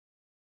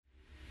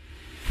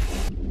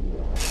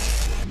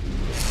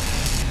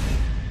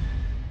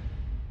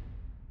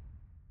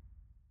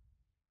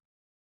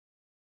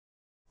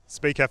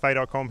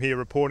SpeedCafe.com here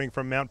reporting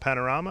from Mount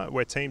Panorama,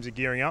 where teams are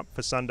gearing up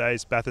for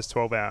Sunday's Bathurst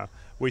 12-hour.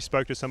 We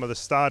spoke to some of the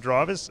star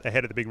drivers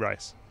ahead of the big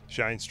race.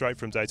 Shane, straight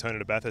from Daytona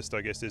to Bathurst,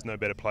 I guess there's no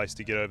better place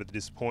to get over the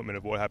disappointment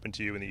of what happened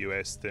to you in the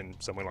US than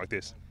somewhere like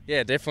this.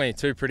 Yeah, definitely.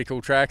 Two pretty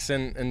cool tracks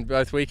in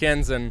both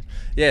weekends, and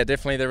yeah,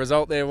 definitely the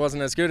result there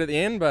wasn't as good at the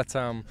end, but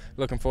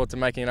looking forward to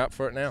making it up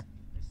for it now.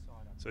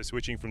 So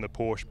switching from the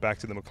Porsche back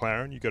to the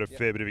McLaren, you've got a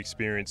fair bit of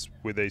experience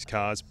with these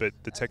cars, but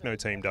the Tekno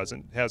team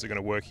doesn't. How's it going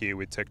to work here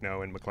with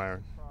Tekno and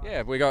McLaren?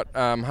 Yeah, we got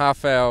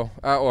half the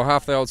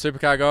old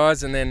supercar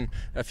guys and then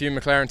a few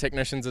McLaren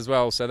technicians as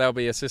well, so they'll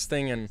be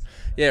assisting and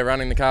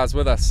running the cars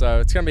with us. So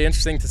it's going to be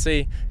interesting to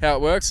see how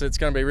it works. It's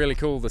going to be really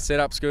cool. The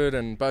setup's good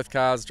and both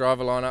cars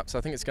driver lineup, so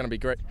I think it's going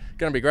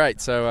to be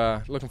great.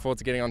 So looking forward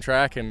to getting on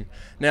track, and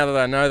now that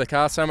I know the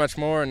car so much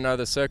more and know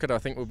the circuit, I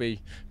think we'll be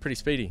pretty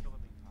speedy.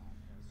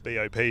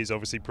 BOP is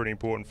obviously pretty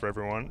important for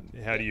everyone.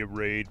 How do you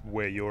read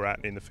where you're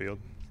at in the field?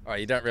 Oh,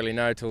 you don't really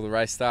know till the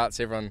race starts.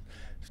 Everyone,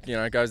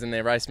 goes in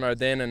their race mode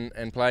then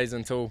and plays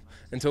until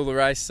the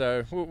race.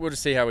 So we'll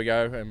just see how we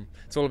go.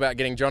 It's all about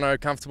getting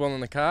Jono comfortable in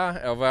the car,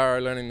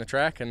 Alvaro learning the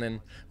track, and then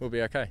we'll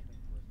be okay.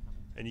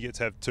 And you get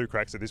to have two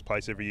cracks at this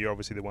place every year,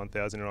 obviously the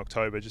 1000 in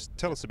October. Just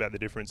tell us about the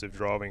difference of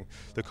driving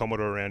the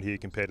Commodore around here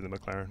compared to the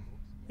McLaren.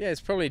 Yeah,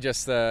 it's probably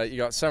just you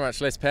got so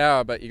much less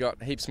power, but you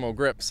got heaps more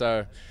grip.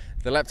 So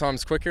the lap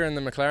time's quicker in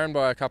the McLaren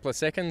by a couple of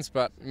seconds,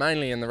 but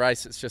mainly in the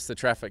race it's just the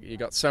traffic. You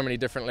got so many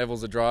different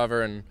levels of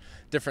driver and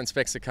different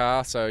specs of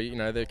car, so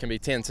there can be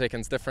 10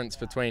 seconds difference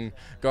between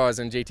guys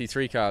in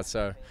GT3 cars.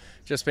 So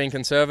just being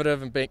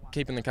conservative and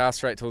keeping the car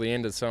straight till the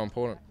end is so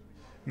important.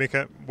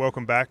 Mika,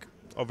 welcome back.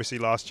 Obviously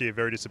last year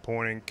very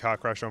disappointing, car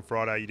crash on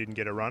Friday, you didn't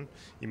get a run.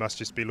 You must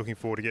just be looking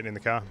forward to getting in the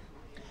car.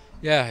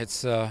 Yeah,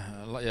 it's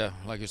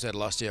like you said,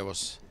 last year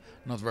was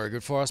not very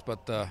good for us,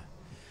 but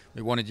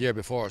we won it year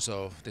before,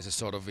 so this is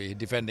sort of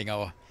defending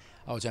our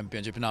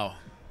championship now.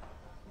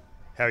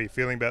 How are you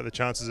feeling about the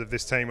chances of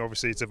this team?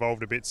 Obviously it's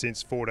evolved a bit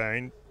since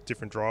 14,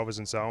 different drivers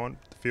and so on.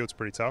 The field's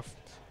pretty tough.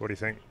 What do you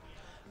think?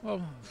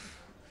 Well,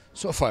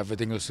 so far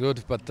everything looks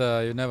good, but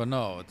you never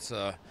know. It's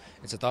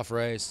a tough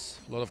race,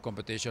 a lot of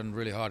competition,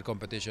 really hard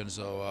competition,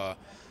 so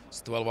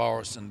it's 12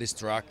 hours on this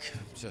track.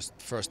 Just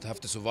first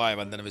have to survive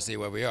and then we see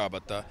where we are,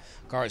 but the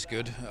car is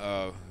good.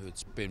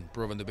 It's been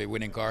proven to be a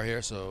winning car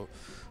here, so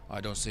I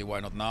don't see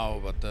why not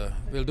now, but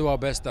we'll do our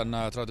best and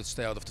try to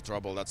stay out of the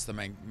trouble. That's the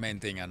main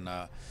thing, and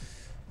let's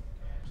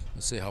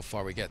see how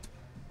far we get.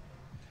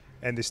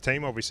 And this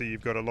team, obviously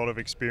you've got a lot of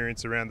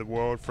experience around the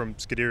world from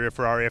Scuderia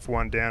Ferrari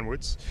F1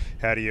 downwards.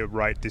 How do you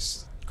rate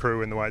this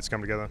crew and the way it's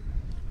come together?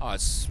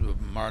 It's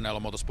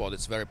Maranello Motorsport.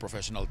 It's a very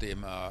professional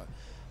team.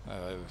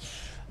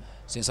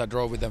 Since I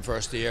drove with them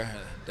first year,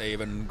 they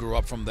even grew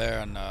up from there,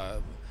 and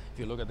if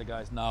you look at the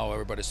guys now,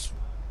 everybody's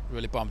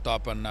really pumped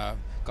up and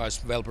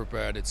guys well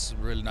prepared. It's a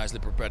really nicely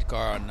prepared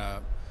car,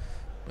 and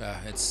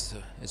it's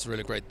a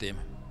really great team.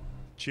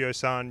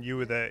 Chiyo-san, you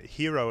were the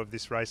hero of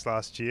this race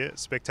last year.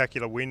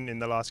 Spectacular win in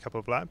the last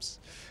couple of laps.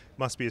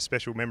 Must be a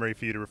special memory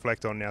for you to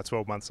reflect on now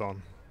 12 months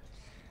on.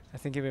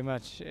 Thank you very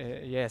much.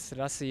 Yes,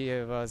 last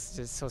year was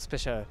just so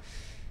special.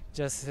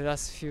 Just the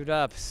last few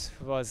laps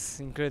was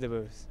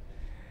incredible.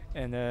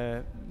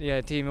 And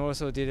team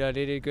also did a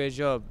really great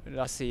job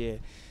last year.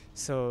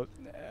 So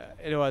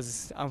it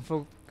was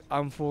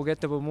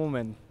unforgettable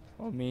moment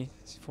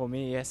for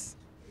me, yes.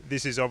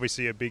 This is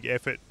obviously a big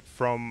effort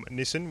from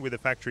Nissan with a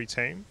factory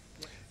team.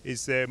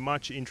 Is there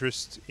much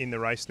interest in the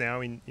race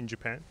now in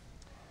Japan?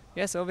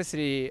 Yes,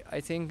 obviously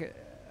I think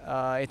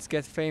it's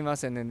get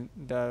famous, and then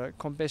the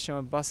competition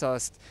of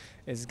Bathurst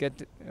is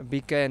get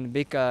bigger and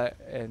bigger,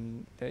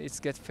 and it's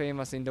get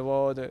famous in the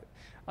world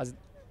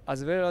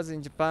as well as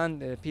in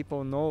Japan.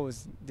 People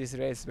knows this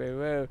race very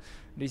well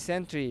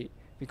recently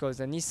because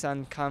the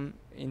Nissan come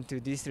into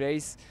this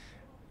race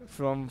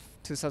from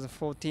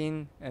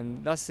 2014,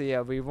 and last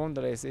year we won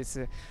the race. It's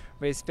a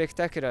very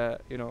spectacular,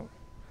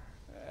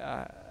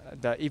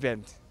 the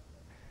event.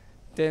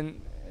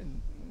 Then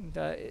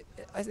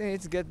I think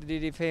it's get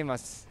really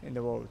famous in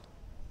the world.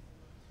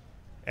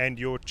 And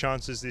your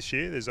chances this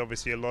year, there's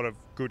obviously a lot of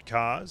good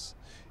cars.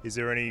 Is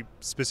there any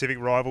specific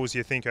rivals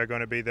you think are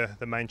going to be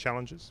the main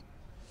challenges?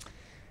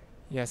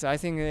 Yes, I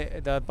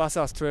think the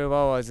Bathurst 12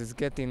 hours is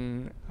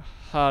getting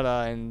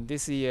harder, and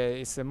this year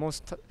is the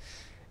most.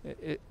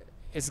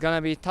 It's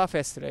gonna be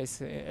toughest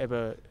race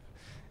ever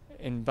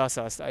in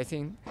Bathurst. I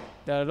think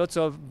there are lots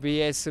of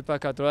BS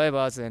supercar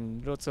drivers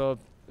and lots of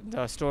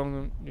the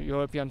strong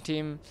European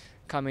team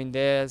coming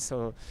there.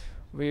 So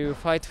we will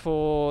fight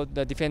for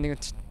the defending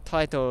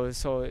title.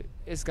 So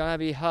it's gonna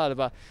be hard,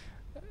 but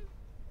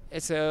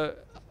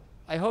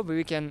I hope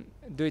we can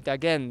do it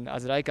again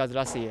as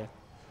last year.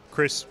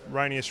 Chris,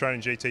 reigning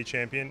Australian GT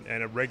champion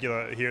and a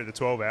regular here at the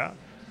 12 hour. Are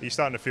you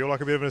starting to feel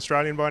like a bit of an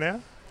Australian by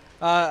now?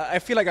 I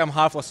feel like I'm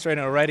half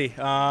Australian already.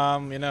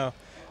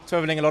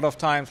 Traveling a lot of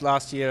times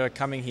last year,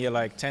 coming here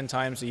like 10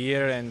 times a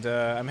year, and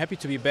I'm happy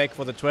to be back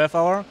for the 12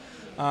 hour.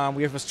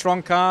 We have a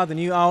strong car, the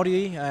new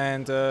Audi,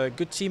 and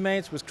good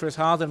teammates with Chris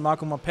Hart and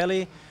Marco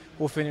Mappelli,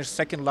 who finished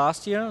second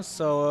last year.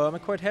 So I'm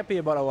quite happy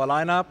about our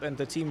lineup, and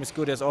the team is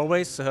good as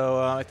always. So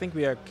I think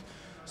we are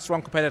a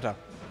strong competitor.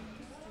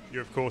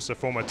 You're, of course, a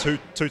former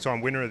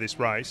two-time winner of this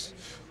race.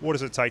 What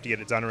does it take to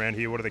get it done around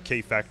here? What are the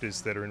key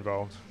factors that are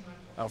involved?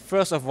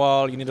 First of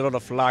all, you need a lot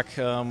of luck.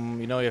 You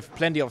have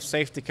plenty of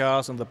safety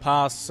cars in the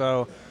past,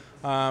 so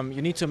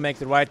you need to make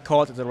the right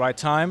call at the right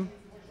time.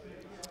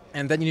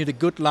 And then you need a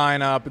good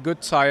lineup, a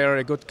good tire,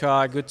 a good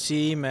car, a good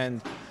team,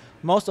 and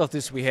most of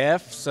this we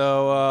have.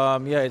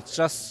 So it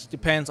just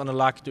depends on the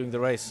luck during the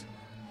race.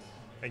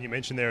 And you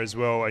mentioned there as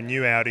well a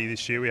new Audi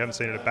this year. We haven't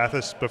seen it at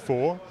Bathurst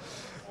before.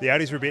 The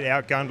Audis were a bit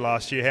outgunned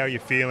last year. How are you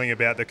feeling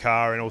about the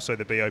car and also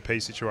the BOP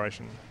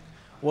situation?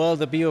 Well,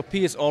 the BOP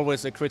is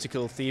always a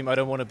critical theme. I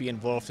don't want to be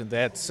involved in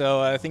that.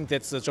 So I think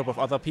that's the job of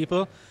other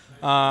people.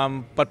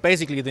 But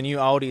basically, the new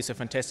Audi is a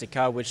fantastic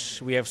car,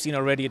 which we have seen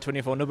already at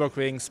 24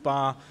 Nürburgring,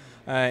 Spa,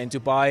 in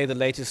Dubai, the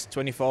latest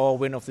 24-hour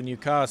win of the new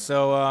car.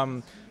 So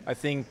I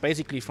think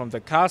basically from the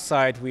car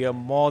side, we are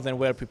more than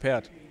well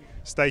prepared.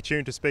 Stay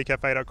tuned to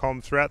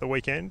speedcafe.com throughout the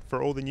weekend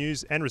for all the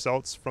news and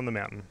results from the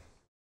mountain.